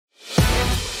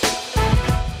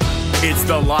It's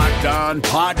the Locked On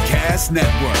Podcast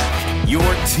Network, your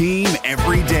team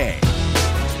every day.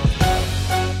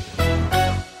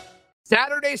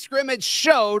 Saturday scrimmage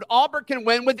showed Auburn can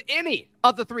win with any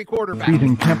of the three quarterbacks.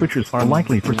 Freezing temperatures are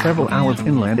likely for several hours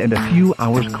inland and a few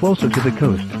hours closer to the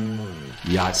coast.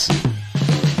 Yahtzee.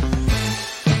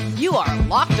 You are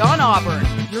Locked On Auburn,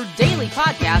 your daily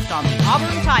podcast on the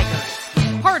Auburn Tigers.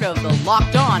 Part of the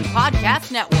Locked On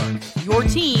Podcast Network, your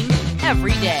team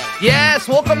every day. Yes,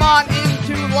 welcome on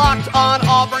into Locked On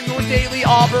Auburn, your daily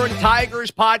Auburn Tigers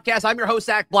podcast. I'm your host,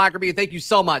 Zach Blackerby, and thank you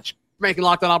so much for making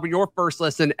Locked On Auburn your first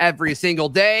listen every single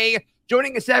day.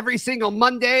 Joining us every single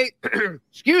Monday,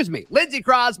 Lindsey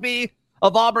Crosby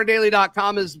of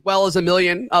AuburnDaily.com, as well as a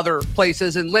million other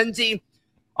places. And Lindsey,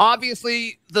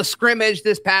 obviously, the scrimmage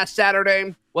this past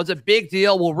Saturday was a big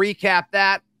deal. We'll recap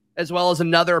that, as well as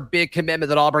another big commitment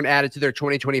that Auburn added to their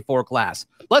 2024 class.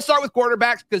 Let's start with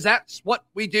quarterbacks, because that's what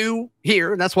we do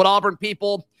here, and that's what Auburn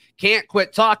people can't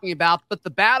quit talking about. But the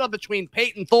battle between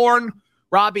Payton Thorne,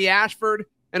 Robby Ashford,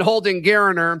 and Holden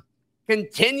Geriner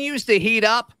continues to heat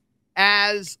up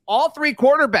as all three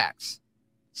quarterbacks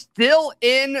still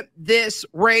in this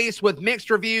race with mixed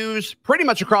reviews pretty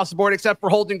much across the board, except for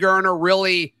Holden Geriner.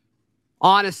 Really,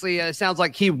 honestly, it sounds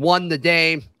like he won the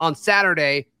day on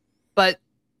Saturday. But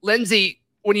Lindsey,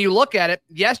 when you look at it,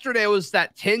 yesterday was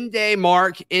that 10-day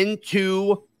mark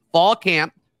into fall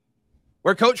camp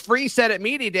where Coach Freeze said at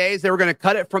media days they were going to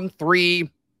cut it from 3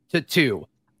 to 2.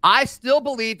 I still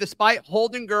believe, despite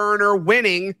Holden Geriner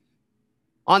winning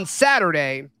on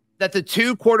Saturday, that the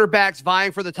two quarterbacks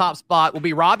vying for the top spot will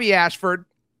be Robby Ashford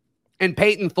and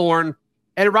Payton Thorne.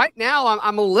 And right now,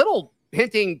 I'm a little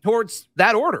hinting towards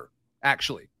that order,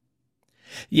 actually.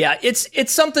 Yeah,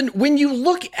 it's something when you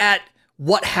look at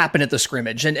what happened at the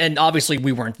scrimmage, and obviously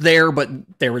we weren't there, but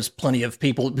there was plenty of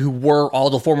people who were,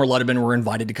 all the former Lettermen were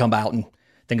invited to come out and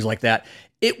things like that.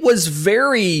 It was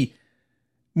very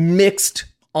mixed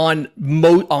on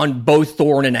both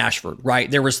Thorne and Ashford, right?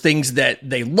 There was things that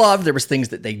they loved, there was things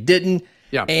that they didn't.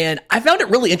 Yeah. And I found it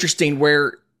really interesting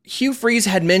where Hugh Freeze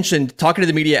had mentioned, talking to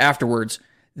the media afterwards,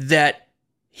 that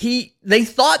they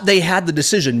thought they had the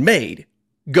decision made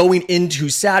going into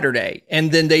Saturday.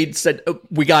 And then they said, oh,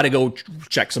 we got to go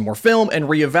check some more film and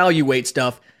reevaluate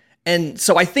stuff. And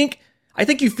so I think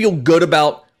you feel good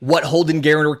about what Holden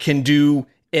Geriner can do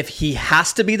if he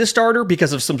has to be the starter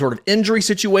because of some sort of injury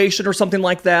situation or something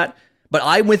like that. But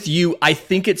I'm with you. I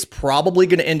think it's probably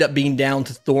going to end up being down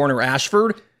to Thorne or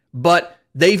Ashford, but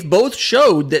they've both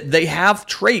showed that they have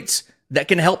traits that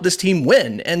can help this team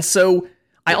win. And so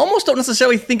I almost don't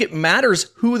necessarily think it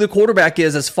matters who the quarterback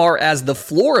is as far as the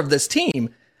floor of this team.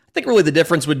 I think really the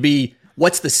difference would be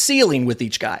what's the ceiling with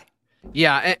each guy.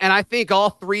 Yeah, and I think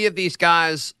all three of these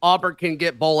guys, Auburn can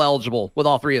get bowl eligible with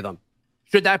all three of them.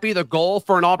 Should that be the goal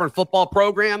for an Auburn football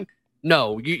program?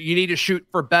 No, you need to shoot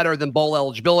for better than bowl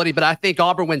eligibility, but I think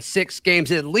Auburn wins 6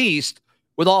 games at least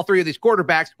with all three of these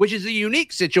quarterbacks, which is a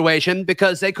unique situation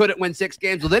because they couldn't win 6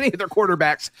 games with any of their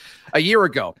quarterbacks a year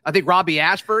ago. I think Robby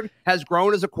Ashford has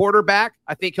grown as a quarterback.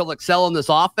 I think he'll excel in this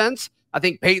offense. I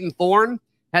think Payton Thorne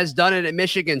has done it at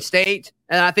Michigan State,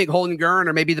 and I think Holden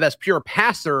Geriner may be the best pure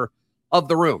passer of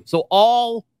the room. So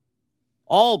all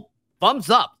thumbs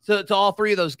up to all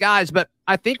three of those guys. But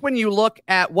I think when you look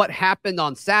at what happened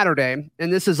on Saturday,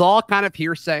 and this is all kind of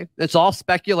hearsay, it's all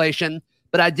speculation,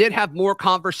 but I did have more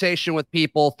conversation with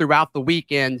people throughout the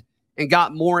weekend and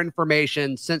got more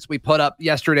information since we put up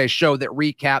yesterday's show that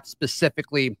recapped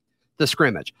specifically the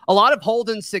scrimmage. A lot of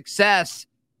Holden's success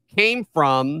came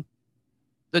from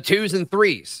the 2s and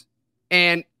 3s.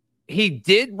 And he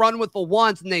did run with the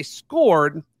 1s and they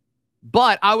scored,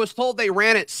 but I was told they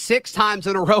ran it 6 times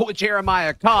in a row with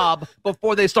Jeremiah Cobb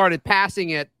before they started passing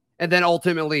it and then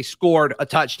ultimately scored a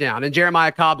touchdown. And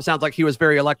Jeremiah Cobb sounds like he was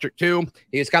very electric too.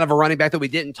 He's kind of a running back that we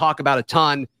didn't talk about a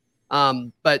ton,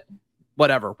 but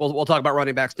whatever. We'll talk about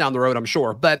running backs down the road, I'm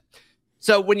sure. But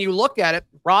so when you look at it,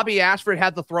 Robby Ashford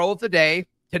had the throw of the day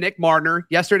to Nick Mardner.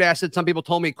 Yesterday, I said some people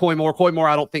told me Coy Moore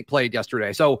I don't think played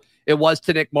yesterday. So it was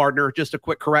to Nick Mardner, just a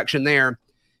quick correction there.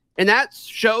 And that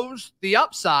shows the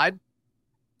upside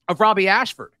of Robby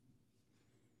Ashford.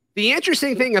 The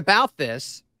interesting thing about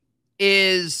this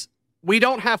is we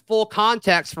don't have full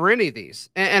context for any of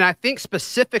these. And I think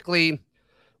specifically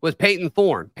with Payton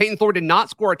Thorne. Payton Thorne did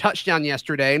not score a touchdown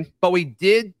yesterday, but we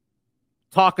did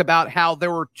talk about how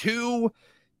there were 2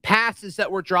 passes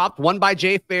that were dropped, one by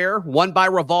Jay Fair, one by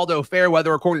Rivaldo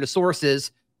Fairweather, according to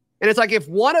sources. And it's like, if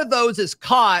one of those is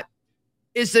caught,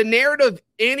 is the narrative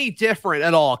any different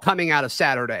at all coming out of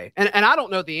Saturday? And I don't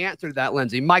know the answer to that,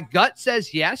 Lindsey. My gut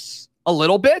says yes, a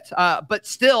little bit, but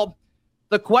still,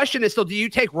 The question is still, do you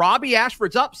take Robby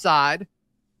Ashford's upside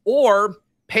or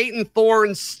Payton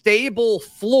Thorne's stable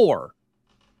floor?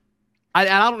 I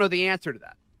don't know the answer to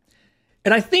that.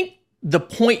 And I think the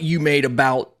point you made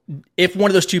about if one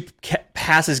of those two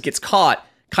passes gets caught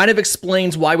kind of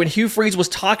explains why when Hugh Freeze was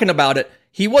talking about it,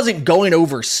 he wasn't going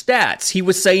over stats. He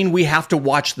was saying we have to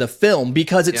watch the film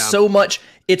because it's so much,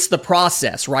 it's the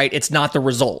process, right? It's not the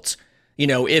results. You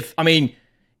know,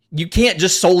 you can't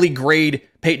just solely grade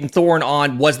Payton Thorne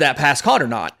on was that pass caught or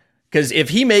not. Because if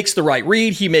he makes the right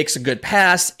read, he makes a good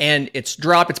pass, and it's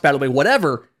dropped, it's battled away,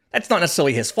 whatever, that's not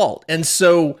necessarily his fault. And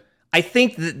so I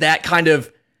think that kind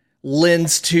of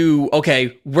lends to,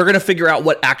 okay, we're going to figure out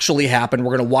what actually happened.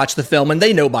 We're going to watch the film, and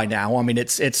they know by now. I mean,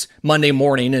 it's Monday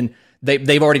morning, and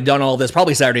they've already done all this.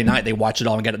 Probably Saturday night they watch it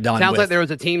all and get it done. Sounds like there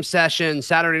was a team session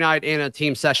Saturday night and a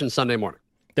team session Sunday morning.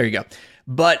 There you go.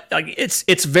 But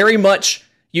it's very much,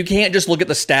 you can't just look at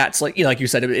the stats. Like you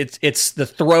said, it's the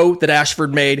throw that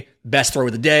Ashford made, best throw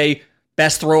of the day.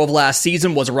 Best throw of last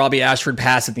season was a Robby Ashford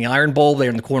pass at the Iron Bowl there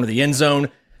in the corner of the end zone.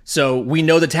 So we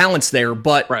know the talent's there,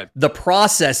 but the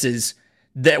processes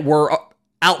that were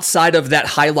outside of that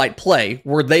highlight play,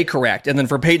 were they correct? And then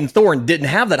for Payton Thorne, didn't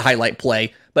have that highlight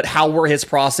play, but how were his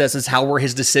processes? How were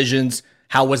his decisions?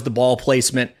 How was the ball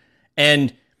placement?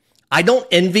 And I don't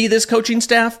envy this coaching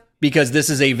staff because this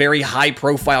is a very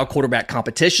high-profile quarterback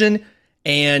competition,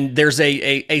 and there's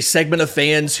a segment of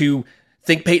fans who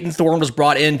think Payton Thorne was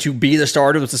brought in to be the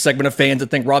starter. There's a segment of fans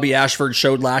that think Robby Ashford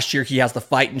showed last year he has the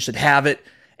fight and should have it,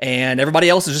 and everybody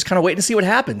else is just kind of waiting to see what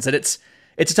happens. And it's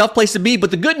a tough place to be, but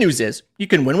the good news is you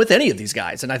can win with any of these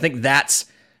guys, and I think that's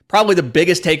probably the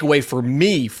biggest takeaway for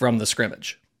me from the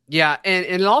scrimmage. Yeah, and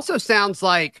it also sounds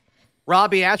like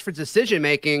Robby Ashford's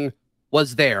decision-making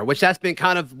was there, which that's been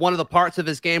kind of one of the parts of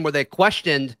his game where they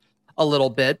questioned a little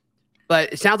bit.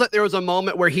 But it sounds like there was a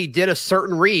moment where he did a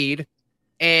certain read,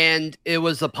 and it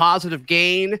was a positive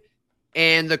gain,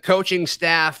 and the coaching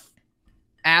staff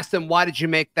asked him, why did you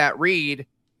make that read?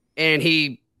 And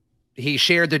he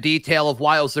shared the detail of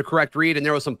why it was the correct read, and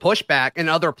there was some pushback, and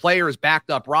other players backed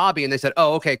up Robby, and they said,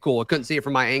 oh, okay, cool. I couldn't see it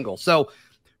from my angle. So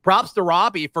props to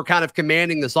Robby for kind of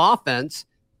commanding this offense.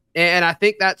 And I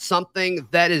think that's something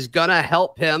that is going to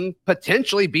help him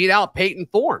potentially beat out Payton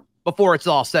Thorne before it's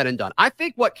all said and done. I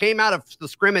think what came out of the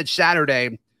scrimmage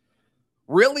Saturday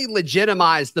really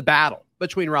legitimized the battle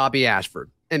between Robby Ashford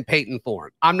and Payton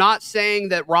Thorne. I'm not saying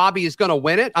that Robby is going to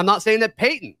win it. I'm not saying that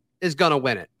Payton is going to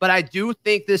win it. But I do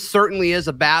think this certainly is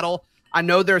a battle. I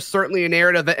know there's certainly a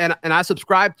narrative, and I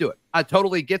subscribe to it. I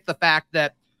totally get the fact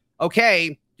that,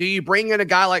 okay, do you bring in a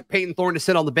guy like Payton Thorne to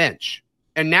sit on the bench?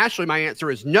 And naturally, my answer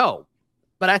is no.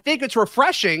 But I think it's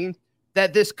refreshing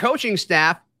that this coaching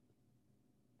staff,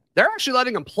 they're actually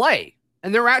letting them play,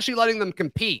 and they're actually letting them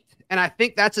compete. And I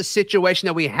think that's a situation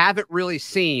that we haven't really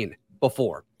seen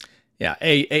before. Yeah,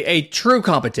 a true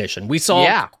competition. We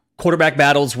saw quarterback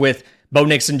battles with Bo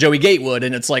Nix and Joey Gatewood,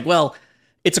 and it's like, well,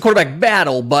 it's a quarterback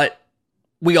battle, but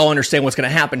we all understand what's going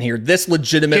to happen here. This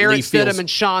legitimately Jarrett feels... Stidham and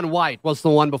Sean White was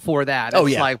the one before that.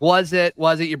 It's like, was it?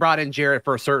 You brought in Jarrett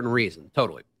for a certain reason.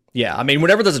 Totally. Yeah, I mean,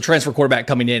 whenever there's a transfer quarterback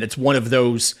coming in, it's one of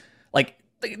those, like,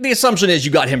 the assumption is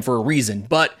you got him for a reason,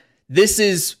 but this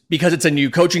is because it's a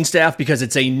new coaching staff, because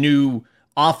it's a new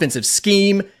offensive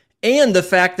scheme, and the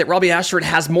fact that Robby Ashford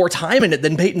has more time in it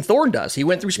than Payton Thorne does. He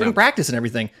went through spring practice and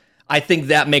everything. I think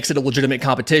that makes it a legitimate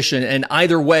competition, and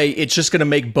either way, it's just going to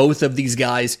make both of these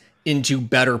guys into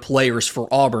better players for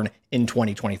Auburn in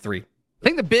 2023. I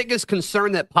think the biggest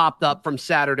concern that popped up from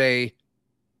Saturday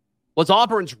was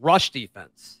Auburn's rush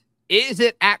defense. Is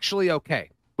it actually okay?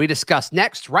 We discuss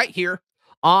next right here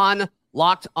on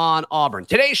Locked on Auburn.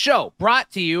 Today's show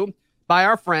brought to you by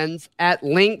our friends at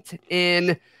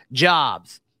LinkedIn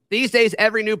Jobs. These days,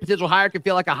 every new potential hire can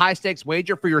feel like a high-stakes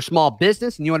wager for your small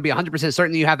business, and you want to be 100%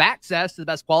 certain that you have access to the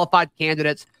best qualified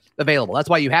candidates available. That's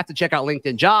why you have to check out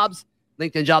LinkedIn Jobs.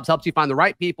 LinkedIn Jobs helps you find the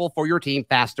right people for your team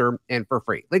faster and for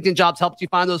free. LinkedIn Jobs helps you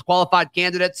find those qualified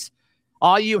candidates.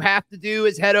 All you have to do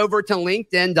is head over to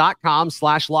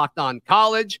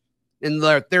linkedin.com/lockedoncollege, and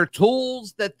their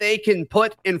tools that they can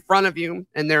put in front of you,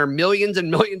 and there are millions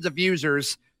and millions of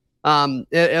users.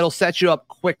 It'll set you up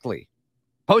quickly.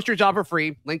 Post your job for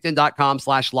free.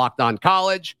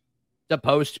 LinkedIn.com/lockedoncollege to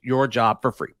post your job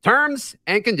for free. Terms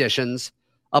and conditions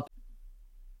apply.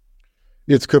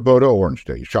 It's Kubota Orange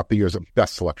Day. Shop the year's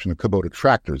best selection of Kubota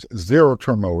tractors,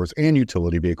 zero-turn mowers, and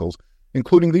utility vehicles,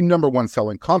 including the #1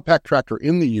 selling compact tractor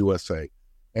in the USA.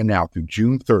 And now through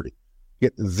June 30,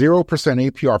 get 0%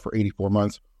 APR for 84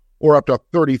 months or up to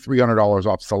 $3,300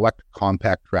 off select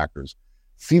compact tractors.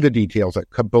 See the details at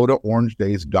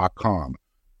KubotaOrangeDays.com.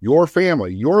 Your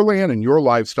family, your land, and your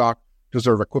livestock,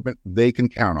 deserve equipment they can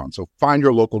count on. So find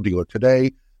your local dealer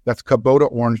today. That's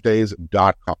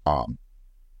KubotaOrangeDays.com.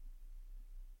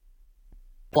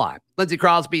 Lindsey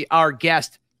Crosby, our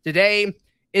guest today.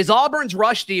 Is Auburn's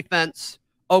rush defense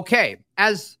okay?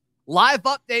 As live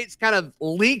updates kind of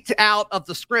leaked out of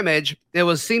the scrimmage,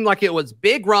 seemed like it was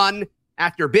big run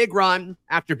after big run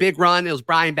after big run. It was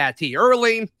Brian Battie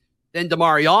early. Then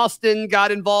Damari Alston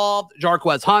got involved.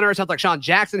 Jarquez Hunter. Sounds like Sean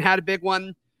Jackson had a big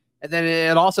one. And then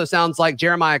it also sounds like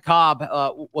Jeremiah Cobb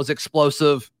was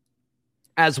explosive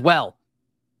as well.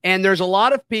 And there's a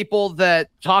lot of people that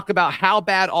talk about how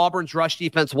bad Auburn's rush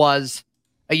defense was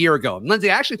a year ago. And Lindsey,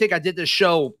 I actually think I did this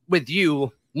show with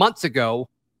you months ago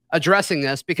addressing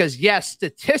this because, yes,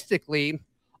 statistically,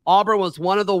 Auburn was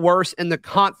one of the worst in the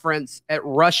conference at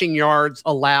rushing yards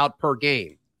allowed per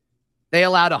game. They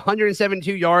allowed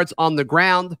 172 yards on the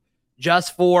ground.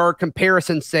 Just for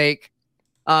comparison's sake,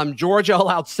 Georgia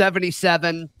allowed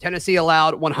 77. Tennessee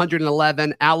allowed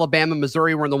 111. Alabama,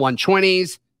 Missouri were in the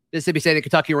 120s. Mississippi State and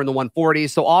Kentucky were in the 140s.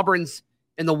 So Auburn's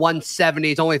in the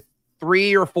 170s. Only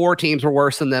 3 or 4 teams were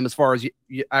worse than them as far as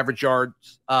average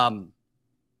yards,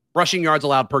 rushing yards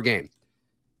allowed per game.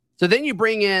 So then you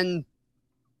bring in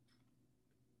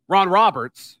Ron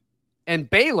Roberts, and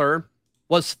Baylor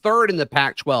was 3rd in the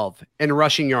Pac-12 in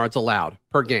rushing yards allowed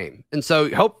per game. And so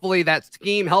hopefully that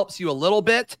scheme helps you a little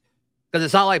bit because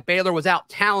it's not like Baylor was out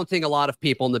talenting a lot of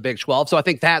people in the Big 12. So I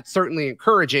think that's certainly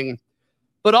encouraging.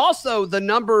 But also the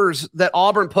numbers that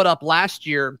Auburn put up last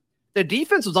year, the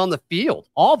defense was on the field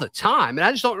all the time. And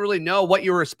I just don't really know what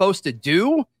you were supposed to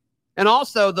do. And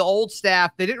also the old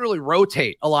staff, they didn't really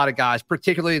rotate a lot of guys,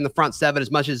 particularly in the front 7, as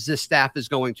much as this staff is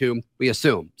going to, we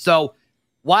assume. So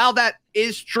while that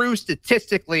is true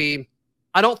statistically,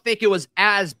 I don't think it was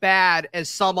as bad as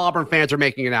some Auburn fans are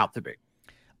making it out to be.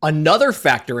 Another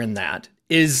factor in that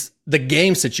is the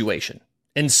game situation.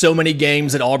 In so many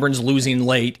games that Auburn's losing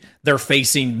late, they're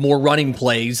facing more running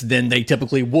plays than they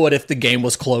typically would if the game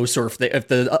was close or if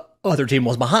the other team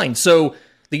was behind. So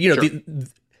the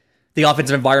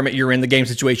offensive environment you're in, the game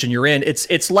situation you're in,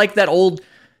 it's like that old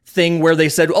thing where they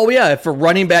said, oh yeah, if a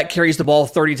running back carries the ball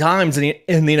 30 times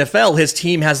in the NFL, his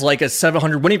team has like a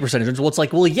 700 winning percentage. Well, it's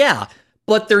like, well, yeah,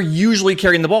 but they're usually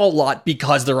carrying the ball a lot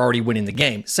because they're already winning the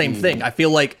game. Same thing. I feel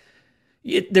like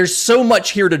there's so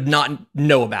much here to not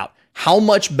know about. How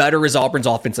much better is Auburn's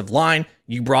offensive line?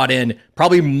 You brought in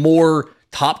probably more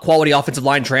top quality offensive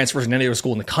line transfers than any other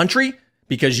school in the country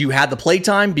because you had the play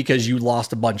time, because you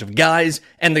lost a bunch of guys,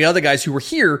 and the other guys who were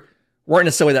here weren't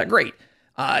necessarily that great.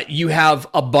 You have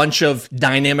a bunch of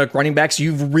dynamic running backs.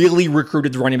 You've really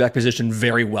recruited the running back position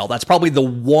very well. That's probably the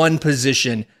one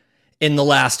position in the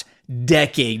last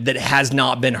decade that has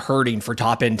not been hurting for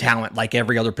top end talent like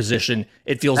every other position.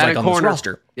 It feels like on this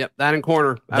roster. Yep, that in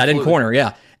corner. Absolutely. That in corner,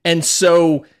 yeah. And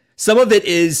so some of it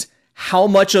is how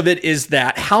much of it is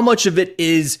that? How much of it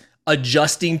is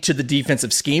adjusting to the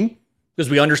defensive scheme? Because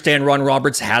we understand Ron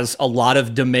Roberts has a lot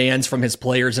of demands from his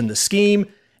players in the scheme.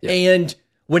 Yep. And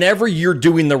whenever you're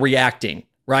doing the reacting,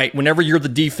 right? Whenever you're the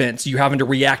defense, you're having to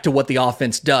react to what the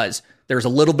offense does. There's a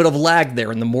little bit of lag there.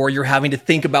 And the more you're having to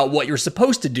think about what you're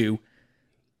supposed to do,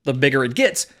 the bigger it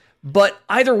gets. But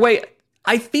either way,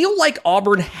 I feel like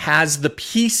Auburn has the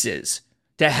pieces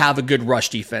to have a good rush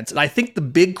defense. And I think the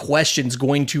big question is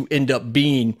going to end up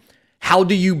being, how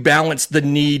do you balance the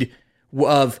need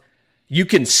of, you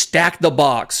can stack the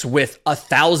box with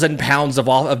 1,000 pounds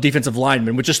of defensive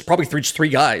linemen, which is probably three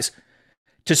guys,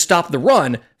 to stop the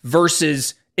run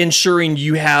versus ensuring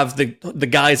you have the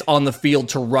guys on the field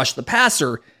to rush the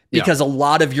passer, because a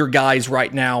lot of your guys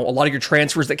right now, a lot of your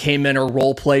transfers that came in are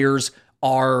role players,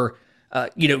 are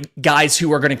guys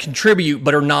who are going to contribute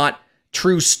but are not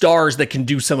true stars that can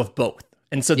do some of both.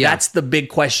 And so that's the big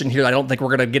question here that I don't think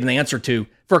we're going to get an answer to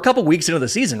for a couple weeks into the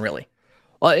season, really.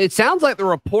 Well, it sounds like the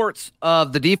reports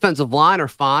of the defensive line are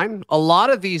fine. A lot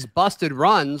of these busted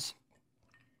runs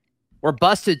were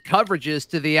busted coverages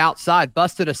to the outside,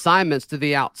 busted assignments to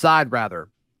the outside, rather.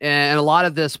 And a lot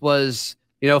of this was,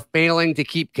 failing to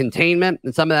keep containment.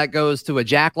 And some of that goes to a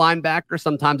jack linebacker.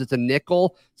 Sometimes it's a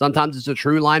nickel. Sometimes it's a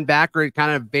true linebacker. It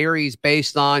kind of varies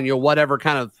based on, whatever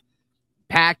kind of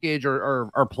package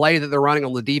or play that they're running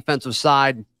on the defensive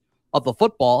side of the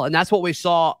football. And that's what we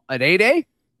saw at 8A.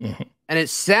 Mm-hmm. And it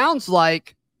sounds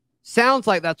like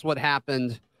that's what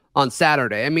happened on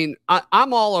Saturday. I mean,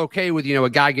 I'm all okay with, a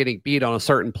guy getting beat on a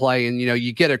certain play and,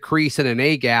 you get a crease and an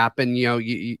A gap and,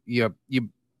 you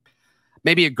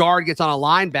maybe a guard gets on a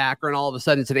linebacker and all of a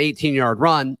sudden it's an 18-yard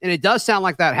run. And it does sound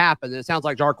like that happened. And it sounds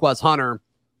like Jarquez Hunter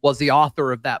was the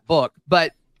author of that book.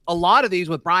 But a lot of these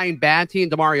with Brian Battie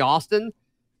and Damari Alston,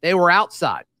 they were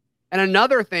outside. And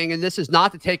another thing, and this is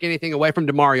not to take anything away from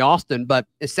Damari Alston, but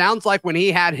it sounds like when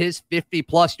he had his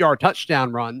 50-plus yard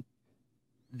touchdown run,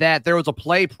 that there was a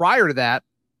play prior to that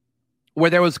where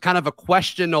there was kind of a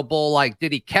questionable, like,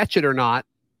 did he catch it or not?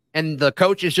 And the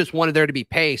coaches just wanted there to be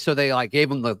pace, so they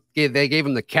gave him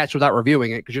the catch without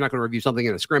reviewing it, because you're not going to review something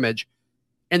in a scrimmage.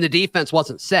 And the defense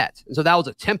wasn't set, and so that was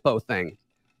a tempo thing.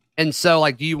 And so,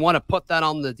 do you want to put that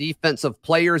on the defensive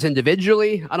players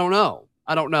individually? I don't know.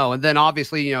 And then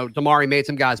obviously, Damari made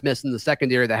some guys miss in the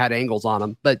secondary that had angles on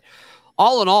them. But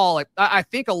all in all, I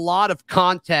think a lot of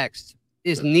context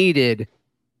is needed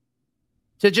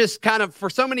to just kind of, for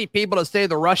so many people to say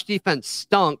the rush defense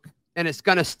stunk and it's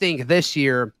going to stink this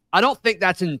year. I don't think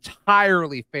that's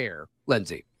entirely fair,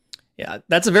 Lindsay. Yeah,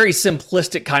 that's a very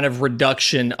simplistic kind of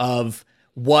reduction of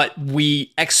what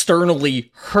we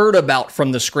externally heard about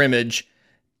from the scrimmage,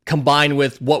 combined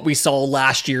with what we saw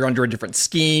last year under a different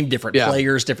scheme, different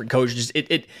players, different coaches.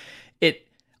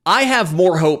 I have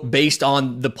more hope based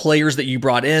on the players that you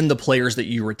brought in, the players that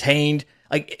you retained.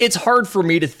 It's hard for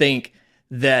me to think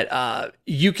that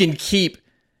you can keep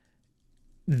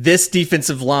this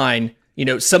defensive line,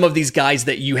 some of these guys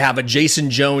that you have a Jason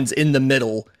Jones in the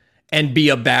middle, and be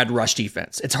a bad rush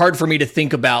defense. It's hard for me to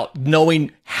think about, knowing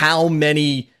how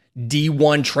many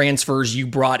D1 transfers you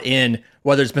brought in,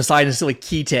 whether it's Messiah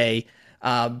Kite,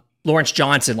 Lawrence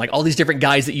Johnson, all these different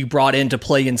guys that you brought in to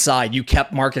play inside. You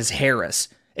kept Marcus Harris.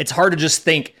 It's hard to just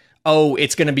think, oh,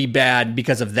 it's going to be bad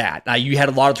because of that. Now, you had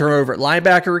a lot of turnover at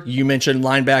linebacker. You mentioned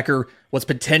linebacker was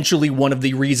potentially one of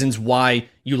the reasons why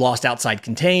you lost outside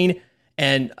contain.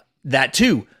 And that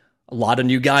too, a lot of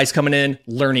new guys coming in,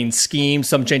 learning schemes,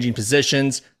 some changing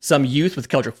positions, some youth with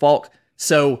Keldrick Falk.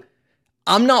 So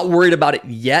I'm not worried about it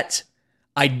yet.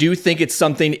 I do think it's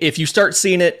something, if you start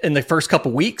seeing it in the first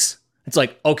couple weeks, it's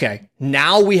like, okay,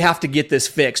 now we have to get this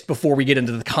fixed before we get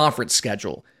into the conference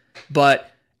schedule. But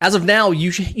as of now,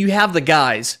 you have the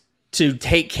guys to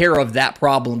take care of that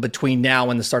problem between now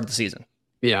and the start of the season.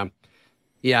 Yeah.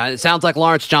 Yeah, it sounds like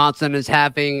Lawrence Johnson is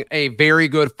having a very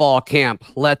good fall camp.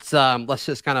 Let's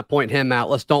just kind of point him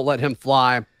out. Don't let him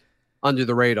fly under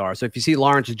the radar. So if you see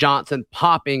Lawrence Johnson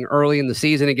popping early in the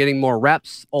season and getting more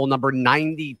reps, old number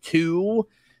 92,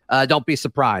 don't be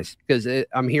surprised, because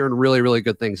I'm hearing really, really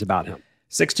good things about him.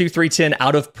 6'2", 310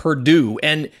 out of Purdue.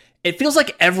 And it feels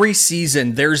like every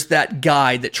season there's that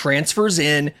guy that transfers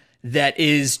in that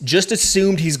is just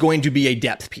assumed he's going to be a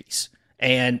depth piece.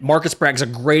 And Marcus Bragg's a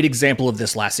great example of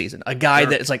this last season. A guy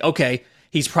that is like, okay,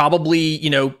 he's probably,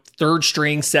 third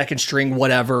string, second string,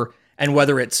 whatever. And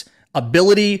whether it's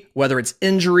ability, whether it's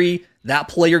injury, that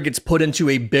player gets put into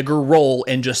a bigger role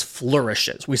and just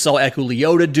flourishes. We saw Eku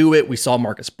Leota do it. We saw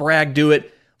Marcus Bragg do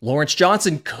it. Lawrence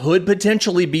Johnson could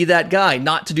potentially be that guy,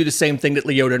 not to do the same thing that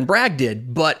Leota and Bragg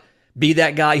did, but be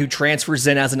that guy who transfers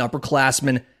in as an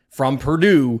upperclassman from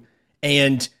Purdue.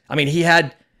 And I mean, he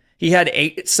had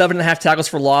 7.5 tackles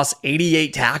for loss,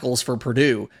 88 tackles for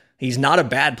Purdue. He's not a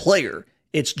bad player.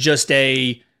 It's just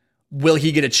will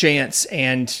he get a chance?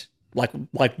 And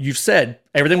like you've said,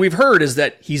 everything we've heard is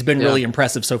that he's been really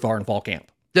impressive so far in fall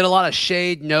camp. Did a lot of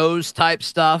shade nose type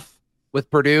stuff with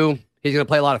Purdue. He's going to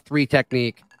play a lot of 3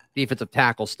 technique defensive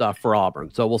tackle stuff for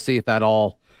Auburn. So we'll see if that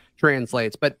all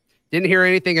translates. But didn't hear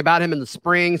anything about him in the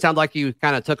spring. Sounds like you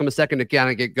kind of took him a second to kind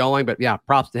of get going. But yeah,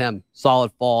 props to him.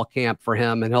 Solid fall camp for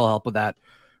him, and he'll help with that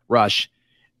rush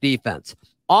defense.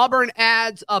 Auburn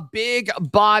adds a big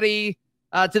body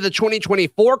to the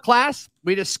 2024 class.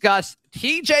 We discuss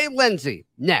TJ Lindsey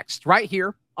next, right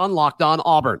here on Locked On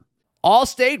Auburn.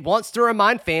 Allstate wants to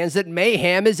remind fans that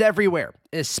mayhem is everywhere,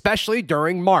 especially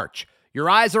during March. Your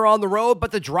eyes are on the road,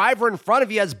 but the driver in front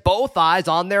of you has both eyes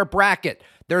on their bracket.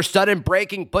 Their sudden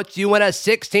braking puts you in a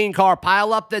 16-car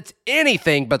pileup that's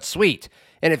anything but sweet.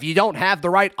 And if you don't have the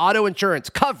right auto insurance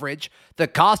coverage, the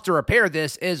cost to repair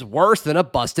this is worse than a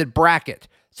busted bracket.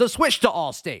 So switch to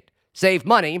Allstate. Save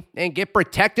money and get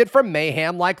protected from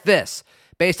mayhem like this.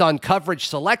 Based on coverage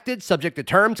selected, subject to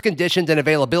terms, conditions, and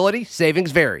availability,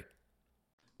 savings vary.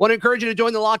 Want to encourage you to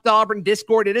join the Locked On Auburn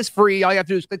Discord. It is free. All you have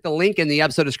to do is click the link in the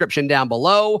episode description down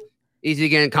below. Easy to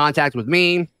get in contact with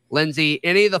me, Lindsay,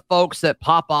 any of the folks that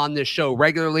pop on this show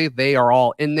regularly. They are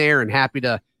all in there and happy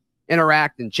to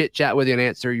interact and chit-chat with you and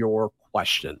answer your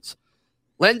questions.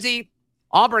 Lindsay,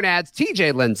 Auburn adds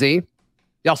TJ Lindsey.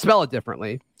 Y'all spell it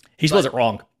differently. He spells it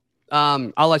wrong.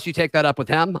 I'll let you take that up with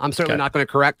him. I'm certainly not going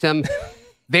to correct him.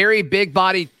 Very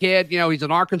big-bodied kid. He's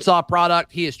an Arkansas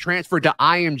product. He is transferred to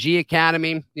IMG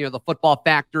Academy, the football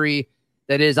factory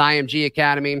that is IMG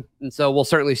Academy. And so we'll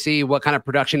certainly see what kind of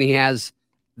production he has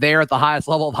there at the highest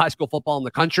level of high school football in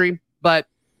the country. But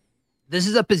this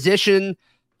is a position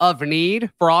of need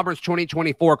for Auburn's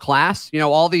 2024 class. You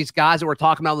know, all these guys that we're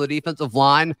talking about on the defensive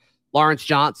line, Lawrence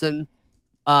Johnson,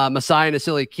 Messiah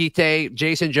Nasili-Kite,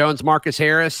 Jason Jones, Marcus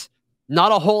Harris,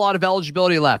 not a whole lot of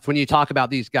eligibility left when you talk about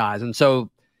these guys. And so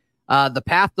the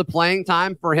path to playing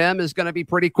time for him is going to be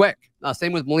pretty quick.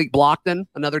 Same with Malik Blockton,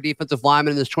 another defensive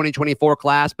lineman in this 2024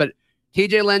 class. But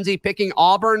TJ Lindsey picking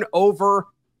Auburn over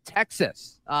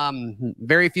Texas.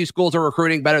 Very few schools are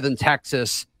recruiting better than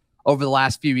Texas over the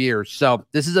last few years. So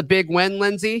this is a big win,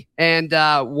 Lindsey. And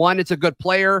one, it's a good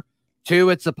player. Two,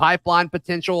 it's a pipeline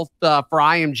potential for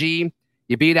IMG.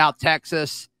 You beat out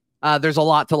Texas. There's a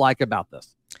lot to like about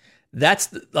this. That's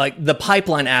the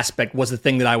pipeline aspect was the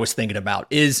thing that I was thinking about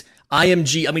is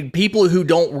IMG. I mean, people who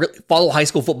don't follow high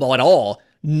school football at all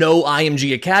know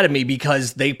IMG Academy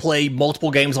because they play multiple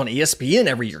games on ESPN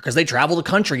every year because they travel the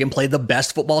country and play the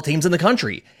best football teams in the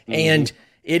country. Mm-hmm. And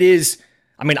it is,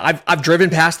 I mean, I've driven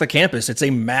past the campus. It's a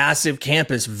massive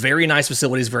campus, very nice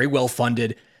facilities, very well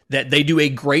funded, that they do a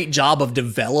great job of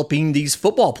developing these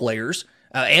football players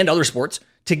and other sports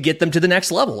to get them to the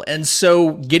next level. And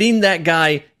so getting that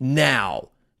guy now,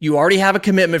 you already have a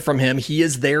commitment from him. He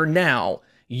is there now.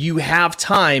 You have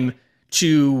time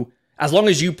to, as long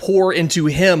as you pour into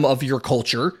him of your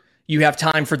culture, you have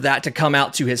time for that to come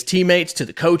out to his teammates, to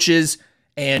the coaches,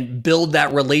 and build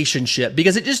that relationship.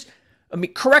 Because it just, I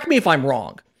mean, correct me if I'm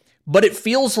wrong, but it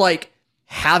feels like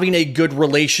having a good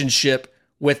relationship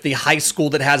with the high school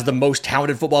that has the most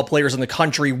talented football players in the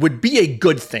country would be a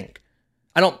good thing.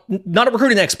 Not a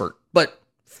recruiting expert, but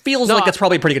feels like that's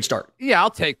probably a pretty good start. Yeah, I'll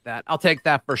take that. I'll take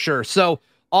that for sure. So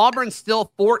Auburn's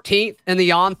still 14th in the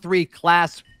On3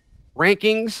 class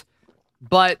rankings,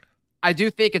 but I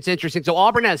do think it's interesting. So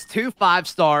Auburn has 2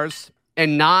 5-stars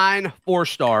and 9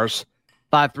 4-stars,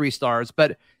 5 3-stars,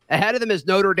 but ahead of them is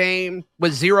Notre Dame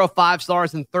with 0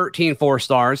 5-stars and 13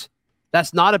 4-stars.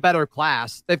 That's not a better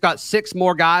class. They've got 6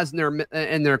 more guys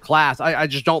in their class. I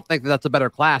just don't think that's a better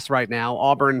class right now.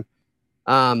 Auburn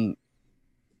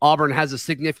has a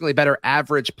significantly better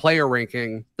average player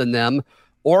ranking than them.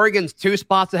 Oregon's 2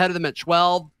 spots ahead of them at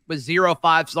 12 with 0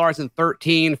 5-stars and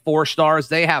 13 4-stars.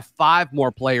 They have 5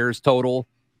 more players total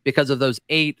because of those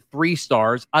 8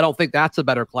 3-stars. I don't think that's a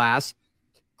better class.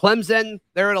 Clemson,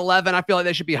 they're at 11. I feel like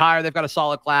they should be higher. They've got a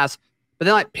solid class. But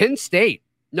then like Penn State,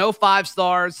 no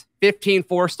 5-stars, 15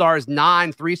 4-stars,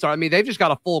 9 3-stars. I mean, they've just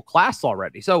got a full class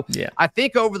already. So yeah. I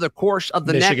think over the course of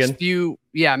the next few,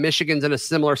 Michigan's in a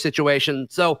similar situation.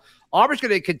 So Auburn's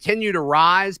going to continue to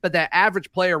rise, but that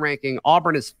average player ranking,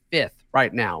 Auburn is 5th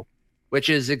right now, which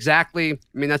is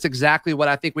that's exactly what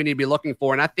I think we need to be looking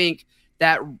for. And I think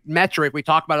that metric, we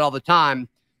talk about it all the time,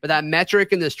 but that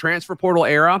metric in this transfer portal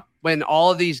era, when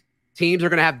all of these teams are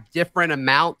going to have different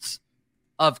amounts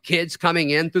of kids coming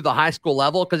in through the high school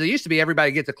level, because it used to be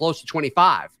everybody gets close to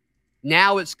 25.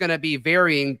 Now it's going to be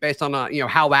varying based on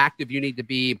how active you need to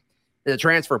be in the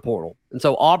transfer portal. And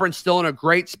so Auburn's still in a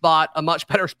great spot, a much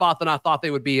better spot than I thought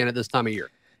they would be in at this time of year.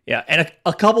 Yeah, and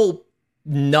a couple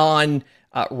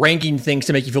non-ranking things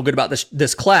to make you feel good about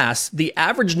this class. The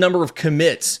average number of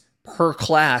commits per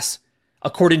class,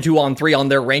 according to On3 on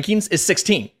their rankings, is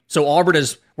 16. So Auburn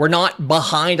we're not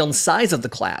behind on size of the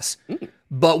class.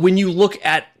 But when you look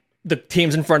at the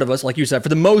teams in front of us, like you said, for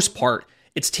the most part,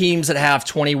 it's teams that have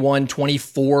 21,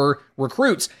 24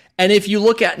 recruits. And if you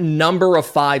look at number of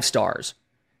 5-stars,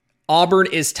 Auburn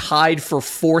is tied for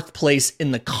 4th place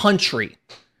in the country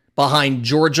behind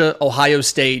Georgia, Ohio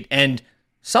State, and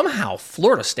somehow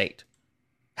Florida State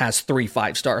has 3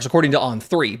 5-stars, according to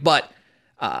On3. But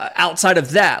outside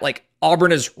of that, like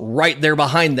Auburn is right there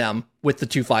behind them with the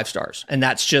 2 5-stars. And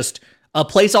that's just a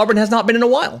place Auburn has not been in a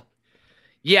while.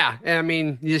 Yeah, I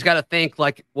mean, you just got to think,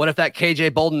 like, what if that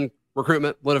KJ Bolden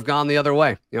recruitment would have gone the other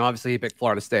way? Obviously he picked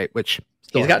Florida State, which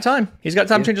he's got time. He's got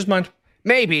time to change his mind.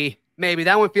 Maybe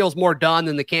that one feels more done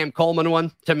than the Cam Coleman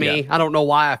one to me. Yeah. I don't know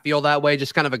why I feel that way,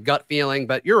 just kind of a gut feeling,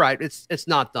 but you're right. It's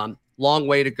not done. Long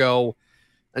way to go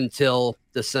until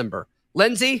December.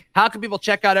 Lindsey, how can people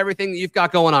check out everything that you've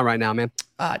got going on right now, man?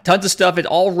 Tons of stuff. It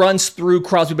all runs through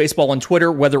Crosby Baseball on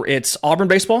Twitter, whether it's Auburn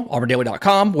Baseball,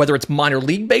 auburndaily.com, whether it's minor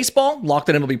league baseball, Locked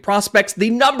On MLB Prospects,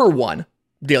 the #1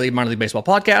 daily minor league baseball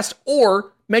podcast,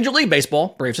 or Major League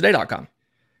Baseball, bravestoday.com.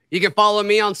 You can follow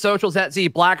me on socials at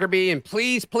 @ZBlackerby, and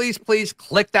please, please, please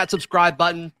click that subscribe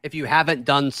button if you haven't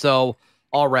done so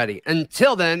already.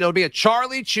 Until then, it'll be a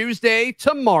Charlie Tuesday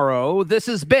tomorrow. This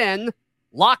has been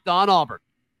Locked On Auburn.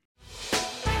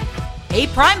 Hey,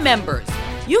 Prime members,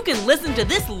 you can listen to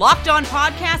this Locked On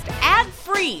podcast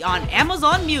ad-free on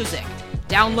Amazon Music.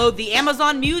 Download the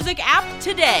Amazon Music app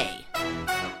today.